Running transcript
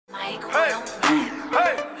I'm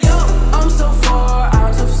so far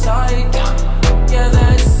out of sight. Yeah,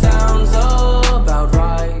 that sounds about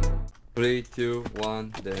right. 3, 2,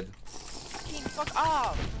 1, dead. King, fuck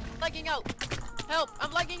off! Lagging out! Help!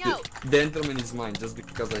 I'm lagging out! The Enderman is mine just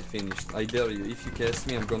because I finished. I dare you. If you cast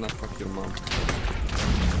me, I'm gonna fuck your mom.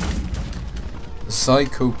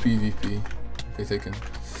 Psycho PvP. Okay, taken.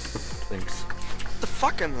 Thanks. The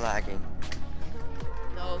fuck I'm lagging.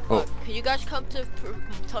 No, fuck. Oh. Can you guys come to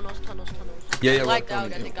tunnels? Yeah, I we're lagged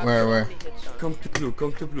out coming. and it got Where? so many hits on. Come to blue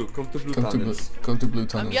Come to blue. tunnels. Come to blue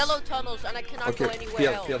tunnels. I'm yellow tunnels and I cannot Okay, go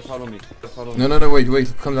anywhere else. Pierre, follow me. Follow No, me. no,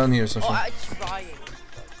 wait. Come down here, Sasha. Oh, it's trying.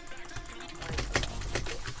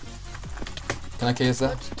 Can I KS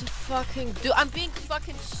that? What's the fucking dude? I'm being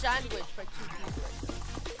fucking sandwiched by 2 people.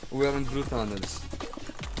 We're in blue tunnels.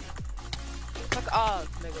 Fuck off,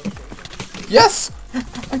 Mega. Yes!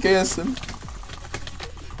 I KS'd him.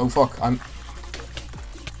 Oh fuck, I'm...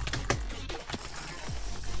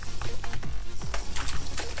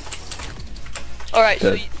 Alright,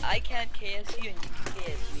 so Dead. I can't KS you and you can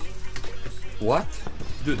KS me. What?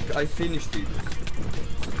 Dude, I finished it.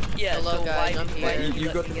 Yeah, Hello, so guys, why I'm did here. why did You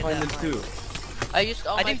let got me the get final that too. mark? I used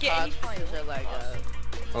all I my didn't get any pots finals. because I lagged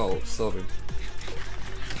out. Oh, sorry.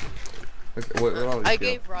 Okay, where are you? I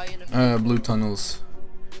Pierre? gave Ryan a free blue tunnels.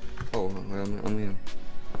 Oh, I'm here.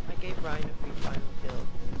 I gave Ryan a free final kill.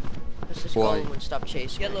 Because his Why? goal would stop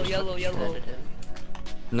chasing Yellow, him, so yellow, he yellow. extended him.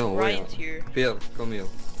 No, where? Ryan's here. Pierre, come here.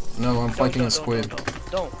 No, I'm fighting a squid.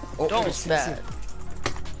 Don't. Oh, Don't. it's Bad.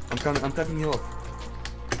 I'm coming. I'm tapping you off.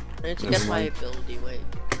 I need to Never get my mind. ability weight.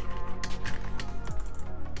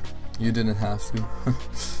 You didn't have to.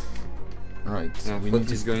 Right, Yeah, we but need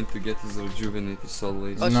he's to... going to get his rejuvenated soul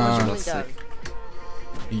laser. Oh, Nah. someone's coming down.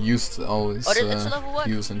 He used to always Oh, it's level 1.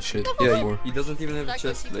 use and shit Yeah, before. he doesn't even have a Psycho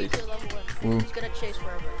chest TP plate. to level 1. Ooh. He's gonna chase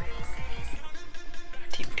forever.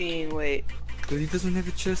 TPing, wait. Dude, he doesn't have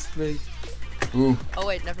a chest plate. Ooh. Oh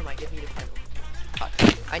wait, never mind. Give me the final. Fuck.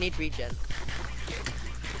 I need regen.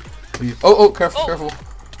 Oh, careful, Oh. careful.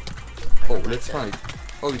 Oh, let's fight.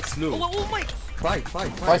 Oh, it's Lou. Oh my! Fight.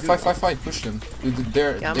 Fight, push them. They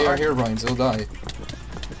I'm are already- here, Ryan, they'll die. Dude,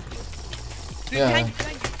 Yeah. behind you.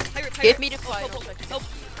 Pirate, Give me the help, final. help.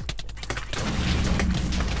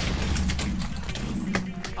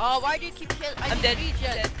 Oh, why do you keep killing? I I'm need dead.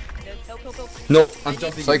 regen. Help. No, I I'm need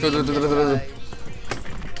jumping. Psycho, regen, da. guys.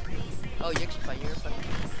 Oh, you're fine. You're fine.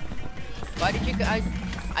 Why did you?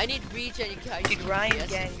 I need regen. You guys. Dude, Ryan Yes,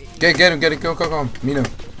 gang. Get him, go. Mino.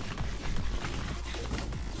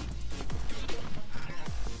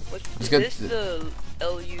 What, Let's is get this the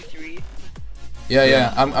LU3?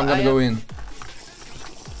 Yeah, I'm gonna go in.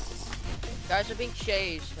 Guys are being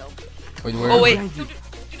chased. Help. Wait, where? Oh wait, Behind you.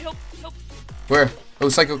 dude, help. Where? Oh,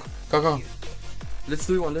 Psycho, go. Let's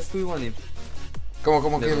do one him. Come on,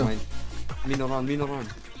 kill Never him. mind. Mino run.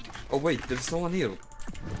 Oh wait, there's no one here.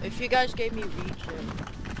 If you guys gave me regen.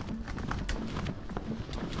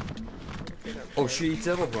 Oh, she eats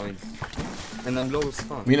Aerobrine. And I'm low as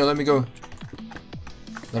fuck. Mino, let me go.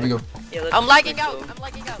 Yeah, let's I'm lagging go. out.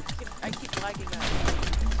 I keep lagging out.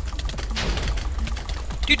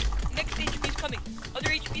 Dude, next HP's coming. Other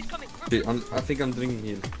HP's coming. Okay, I think I'm drinking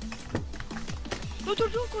heal. Go.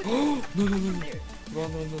 No.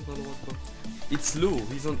 Run. It's Lou,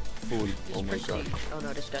 he's on full. This Oh my god. prestige. Oh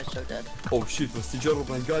no, this guy's so dead. Oh shit, Prestige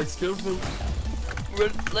Aerobrine, guys, careful.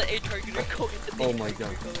 Let a targeter go in the Oh my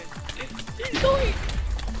god. He's going.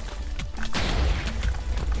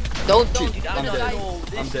 Don't. Dude, I'm not dead. know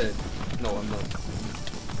this. I'm dead. No, I'm not.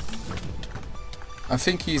 I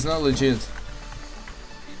think he's not legit.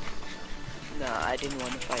 Nah, I didn't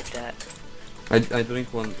want to fight that. I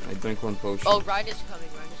drank one potion. Oh, Ryan is coming.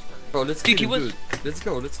 Oh, let's Dude, kill he him, was- dude. Let's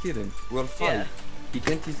go, let's kill him. We're fine. Yeah. He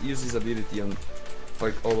can't use his ability on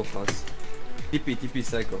like all of us. TP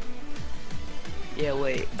Psycho. Yeah,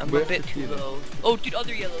 wait, I'm We a have bit to too kill him. low. Oh, dude,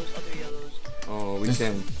 other yellows. Oh, we This-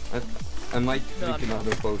 can. I might No, drink I'm not.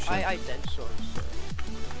 another potion. I dead swords.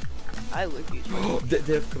 I would be.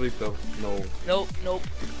 They have Creeper. No. Nope.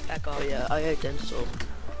 Back off. Oh yeah, I dead sword.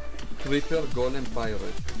 Creeper, Golem,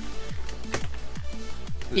 Pirate.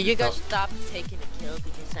 Did you guys stop taking the kill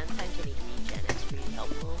because sometimes you need regen, it's really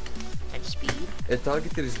helpful. And speed. A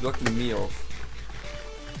targeter is blocking me off.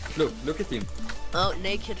 Look at him. Oh,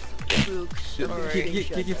 naked Crooqz.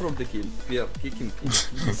 Kick him from the kill. Yeah, kick him.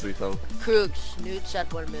 He's retard. Crooqz, nudes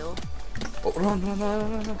at 1 mil. Oh, run.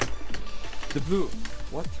 The blue.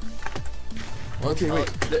 What? Okay, wait.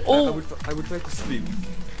 I will try to sleep.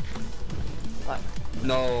 What?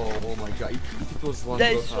 No, oh my god. If it was one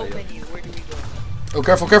There's block so higher. many. Where do we go? Oh,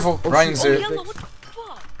 careful. Oh, Ryan's shit. Oh, there. yellow. What the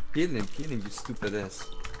fuck? Kill him, you stupid ass.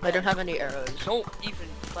 I don't have any arrows. Don't even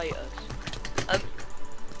fight us.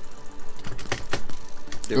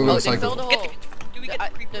 Go, Oh, go, they cycle. filled the hole. Do we get the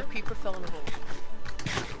creeper? The creeper fell in the hole.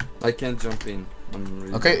 I can't jump in. I'm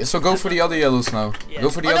really Okay, so go for the other yellows now. Yeah. Go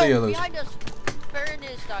for the Oh other no, yellows. behind us. Baron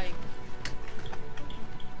is dying.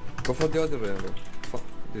 Go for the other yellow. Fuck,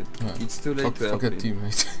 dude. Yeah. It's too late to help Fuck a me.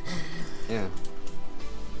 teammate. Yeah.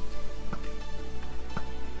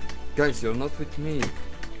 Guys, you're not with me.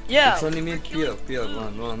 Yeah. It's only me, we're Pierre. killing- Pierre,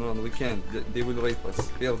 run. We can't. They will rape us.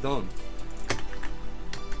 Pierre, down.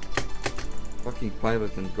 Fucking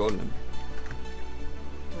pirate and golem.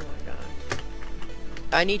 Oh my god.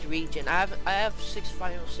 I need regen. I have 6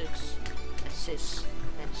 final 6 assists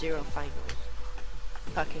and 0 finals.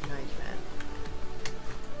 Fucking nice, man.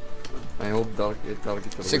 I hope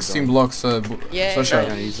target will 16 down. blocks, Yeah, Sasha.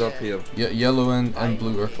 Yeah, he's up here. Yellow and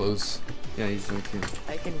blue are close. Yeah, he's right here.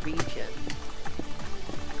 I can regen.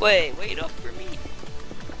 Wait up for me.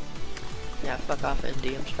 Yeah, fuck off,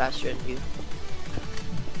 Andy. I'm faster than you.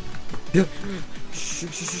 Yeah. Shh.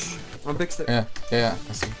 I'm backstab. Yeah,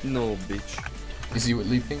 I see. No, bitch. Is he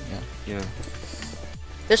leaping? Yeah. Yeah.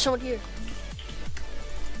 There's someone here.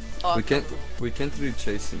 Oh, We can't really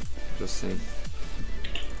chase him. Just saying.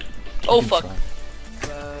 Oh You can fuck.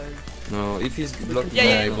 try. No, if he's blocking,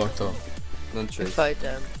 Yeah, he no, blocked off. don't We chase. fight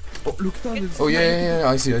them. Oh, look down. Oh yeah,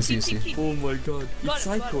 I see. Oh my god. It's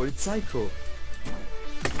Psycho. It's Psycho.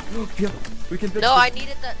 Oh, yeah. We can No, I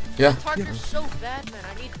needed that. Yeah. The target's so bad, man.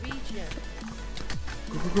 I need regen.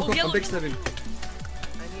 Go. Oh, I'm yellow, backstabbing. I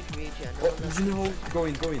need regen. Oh, he's in the hole.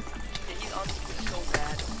 Going. Yeah, he's honestly so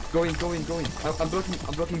bad. Going. I'm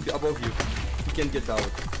blocking above you. He can't get out.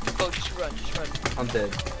 Go, just run. I'm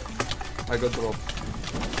dead. I got dropped.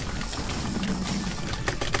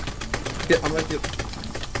 Yeah, I'm right here.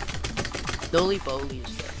 Dolly Bowley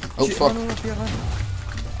is there. Oh Shit, fuck, run, run.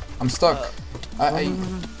 I'm stuck. I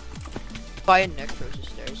Buy a Necros is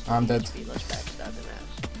there. I'm dead. Let's backstab him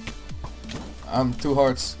ass. I'm 2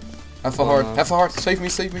 hearts. Have a Oh, heart. no. Have a heart. Save me.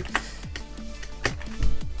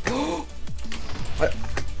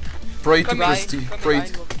 Pray to Come prestige. Ryan,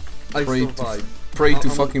 I Pray to- survived. Pray to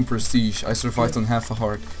I'm- fucking prestige. I survived on half a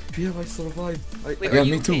heart. Yeah, I survived. Wait, Yeah, are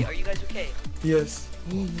you me okay? too. Are you guys okay? Yes.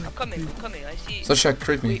 Oh my. I'm coming. I see. Sasha,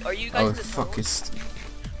 crit me. Wait, are you guys Oh in the fuck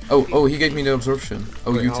tunnel? it. Oh, he gave me the absorption.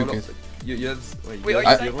 Oh, Wait, you how took long- it. You have. Wait, are you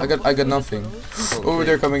I guys got nothing. Oh, Oh, okay.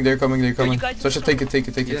 they're coming. you guys Sasha, in take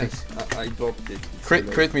it. Yes, I dropped it. It's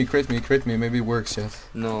Crit too late. me. Maybe it works yet.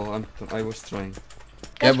 No, I was trying.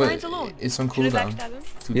 Yeah, Guys, but Ryan's alone. it's on Should I cooldown. backstab him?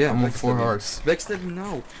 Dude, Yeah, I'm on backstab 4 him. hearts. Backstab him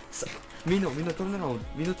now. Mino,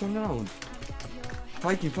 turn around.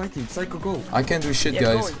 Fight him. Psycho, go. I can't do shit, Yeah,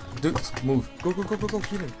 guys. going. Dude, move. Go,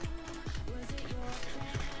 kill him.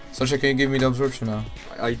 Sasha, can you give me the absorption now?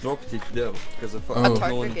 I dropped it there because I Oh. A no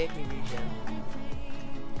target one. gave me regen.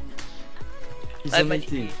 He's I on might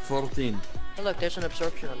 18, need- 14. Oh look, there's an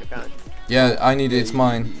absorption on the ground. Yeah, I need it. It's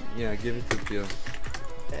mine. Yeah, give it to Pierre.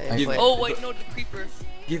 Okay, Give- wait. Oh wait, no, the creeper.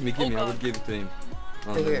 Give me. Oh, I will God. give it to him.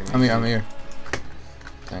 Oh, Here. never mind. I'm here.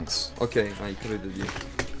 Thanks. Okay, I credit you.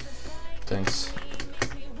 Thanks.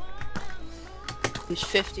 He's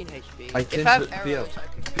 15 HP. I If can't I have do- Pierre. arrows,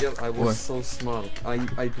 I can. Pierre, I was What? so smart.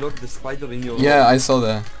 I blocked the spider in your Yeah, hole. I saw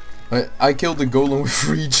that. I killed the golem with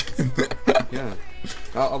regen. Yeah.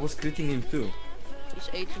 I was critting him too. He's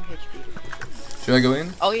 18 HP. Should I go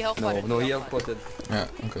in? Oh, he health No, potted. he health outputted. Yeah,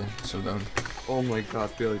 okay. So don't. Oh my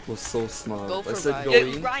god, Pierre, it was so smart. Go I for said Ryan. go Yeah,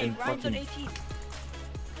 in Ryan, and Ryan's on fucking... 18.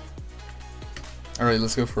 Alright,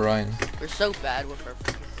 let's go for Ryan. We're so bad with our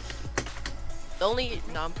freaking. The only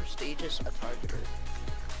non-prestigious a targeter.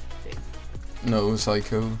 No,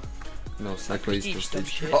 Psycho. No, Psycho is Prestige, dumb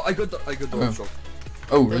prestige. shit. Oh, I got the Oh. shock.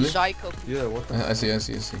 Oh, The really? Psycho. Yeah, what the I see.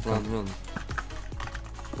 Run.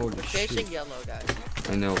 Holy We're shit. chasing yellow, guys.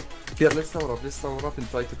 I know. Pierre, let's tower up and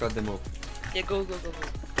try to cut them off. Yeah, go.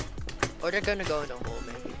 Or they're gonna go in the hole,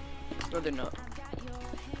 maybe. No, they're not.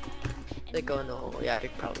 They go in the hole. Yeah, they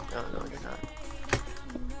probably. No, they're not.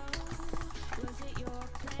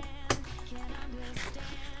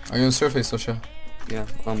 Are you on surface, Sasha? Yeah,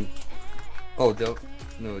 oh, they're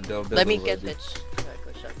dead Let me get already. this.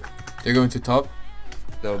 Psycho 7. You're going to top?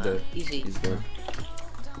 They're dead. Easy. He's dead.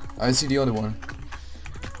 I see the other one.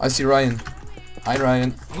 I see Ryan. Hi,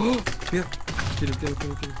 Ryan. Pierre, kill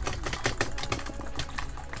him.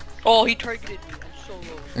 Oh, he targeted me. I'm so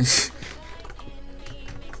low.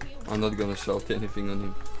 I'm not gonna shout anything on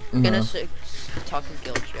him. Gonna No. talking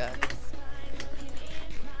guild chat.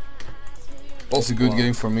 It's a good wow.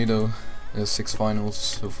 game for me though. 6 finals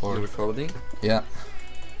so far. You're recording? Yeah.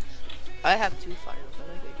 I have 2 finals. I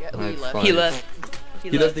think. Yeah, I we have left. 5. He left. He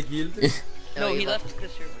left the guild? No, he left the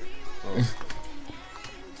server. Oh.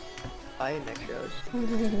 Bye, Necros.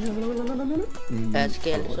 Let's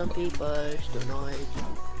kill some people tonight.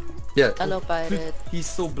 Yeah. Hello, pirate. He's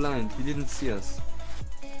so blind. He didn't see us.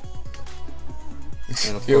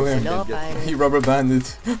 And of Kill course him. he Hello, didn't get pirate. He rubber banded.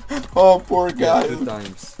 Oh, poor yeah, guy. 2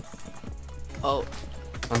 times. Oh,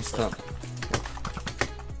 I'm stuck.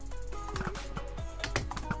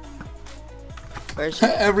 where's he?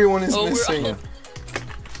 Everyone is Oh, missing.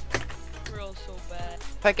 We're all so bad.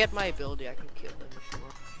 If I get my ability, I can kill him if you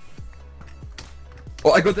want.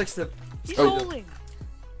 Oh, I got next step. He's Oh. holding.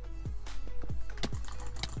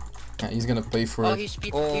 Yeah, he's gonna pay for Oh, it. he's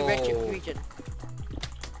speed. Oh. He regen.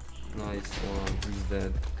 Nice one. He's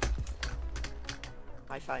dead.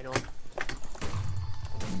 My final.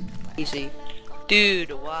 Easy.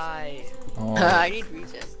 Dude, why? Oh, I need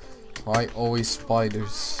regen. why always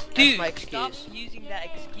spiders? Dude, my stop excuse. using that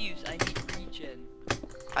excuse. I need regen.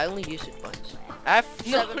 I only used it once. I have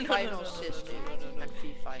No, 7 no, no, final no, no, assists, no, dude. no, no, no. And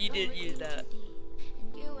 3 final. You did use that.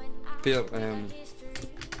 Here,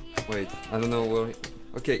 wait, I don't know where.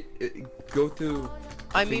 Okay, go to.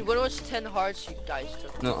 I mean, when it was 10 hearts, you guys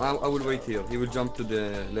took. No, I will wait here. He will jump to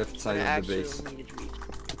the left side I of the actually base. needed regen.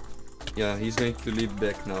 Yeah, he's going to leave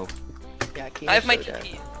back now. Yeah, I have my so dead. TP.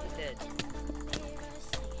 He's dead.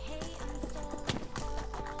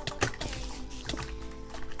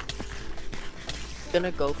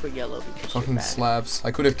 Gonna go for yellow because Fucking you're bad. slabs.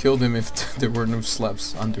 I could have killed him if there were no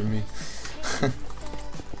slabs under me.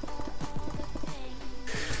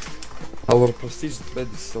 Our prestige bed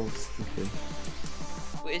is so stupid.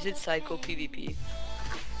 Wait, is it Psycho PvP?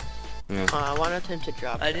 Yeah. I wanted him to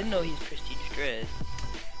drop. I didn't know he's Prestige Dress.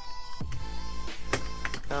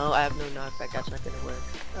 No, I have no knockback. That's not gonna work.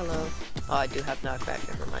 Hello. Oh, I do have knockback.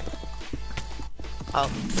 Never mind. Oh,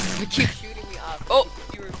 you keep shooting me off. Oh,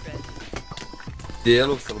 you were friends. The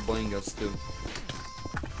yellows are buying us too.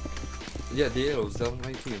 Yeah, the yellows, they're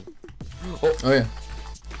right here. Oh, Oh yeah.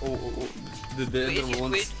 oh. The Wait, is other he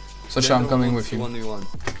ones. Squid? Sasha, I'm coming with you. 1v1.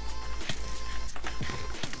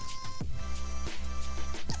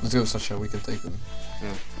 Let's go, Sasha. We can take them.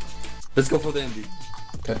 Yeah. Let's go for the MD.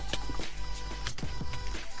 Okay.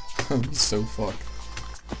 He's so fucked.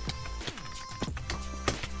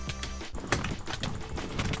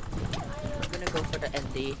 I'm gonna go for the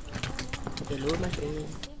ND. Hello, my friend.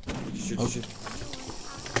 Shoot, Oh. shoot.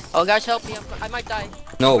 Oh, guys, help me! I might die.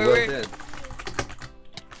 No, Wait, we're wait. dead.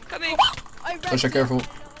 Coming! I ran. Sasha, careful.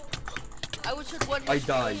 I was at 1 I HP,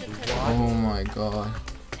 died. was at 10. Oh my god.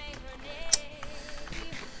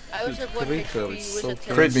 I was at 1 Creeper HP. is Was so at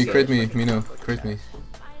 10. Crit me, Cancer. crit me, Mino. Crit me.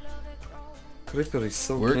 Creeper is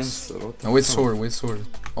so Works? cancer. What the No, with fuck? sword, with sword.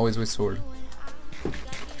 Always with sword.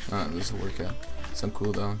 Ah, this will work out. Some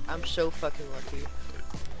cooldown. I'm so fucking lucky.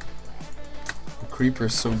 The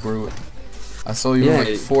creeper's so brutal. I saw you Yeah, with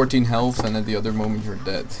like it- 14 health and at the other moment you're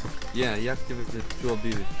dead. Yeah, he activated 2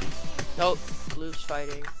 abilities. No, blue's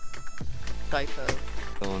fighting. Psycho.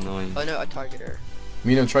 So annoying. Oh no, a targeter.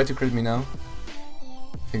 Mino, try to crit me now.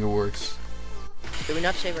 I think it works. Did we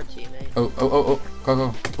not save our teammate? Oh, oh, oh, oh. Go,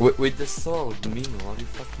 go. With the sword, Mino, are you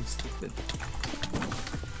fucking stupid?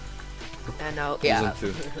 And now, He's yeah. on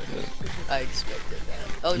 2. I expected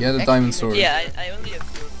that. Oh, Yeah, the XP diamond makes- sword. Yeah, I only have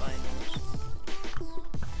 4 finals.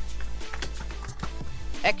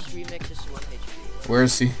 X remix is 1 HP. Where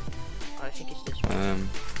is he? I think it's this one.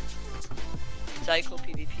 Psycho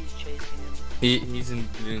PvP is chasing him. He's in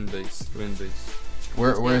green base.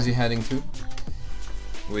 Where is he heading to?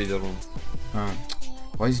 Wait the room.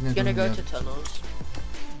 Why is he not He's gonna doing go that? to tunnels.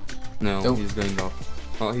 No, Nope. he's going up.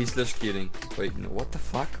 Oh, he's slash killing. Wait, no, what the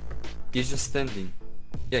fuck? He's just standing.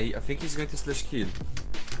 Yeah, I think he's going to slash kill.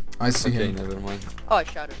 I see Okay, him. never mind. Oh, I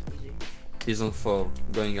shot him. Easy. He's on 4,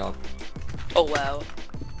 going up. Oh wow.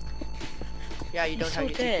 Yeah, you He's don't so have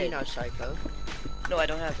your dead. TP now, Psycho. No, I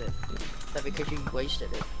don't have it. That's because you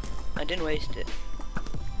wasted it. I didn't waste it.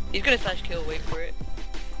 He's gonna slash kill, wait for it.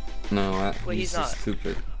 No, Wait, he's he's too not.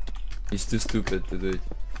 stupid. He's too stupid to do it.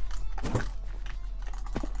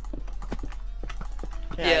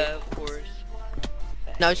 Yeah, of course.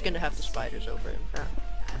 Now he's gonna have the spiders over him. Ah.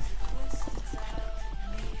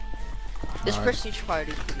 This Alright. prestige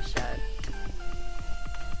party is pretty sad.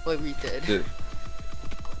 What we did. Dude.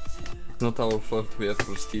 It's not our fault we have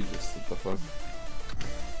prestigious, what the fuck.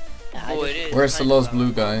 Oh, it is. Where's the kinda lost loud.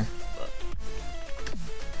 blue guy?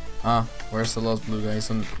 Ah, where's the lost blue guy?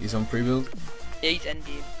 He's on pre-build? Yeah, he's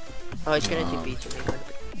ND. Oh, he's gonna Ah. TP to me.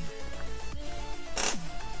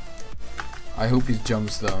 I hope he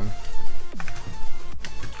jumps down.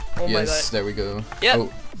 Oh my Yes, god. there we go. Yeah.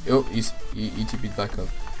 Oh, he TP'd back up.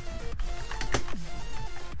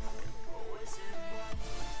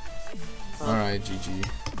 Oh. Alright, GG.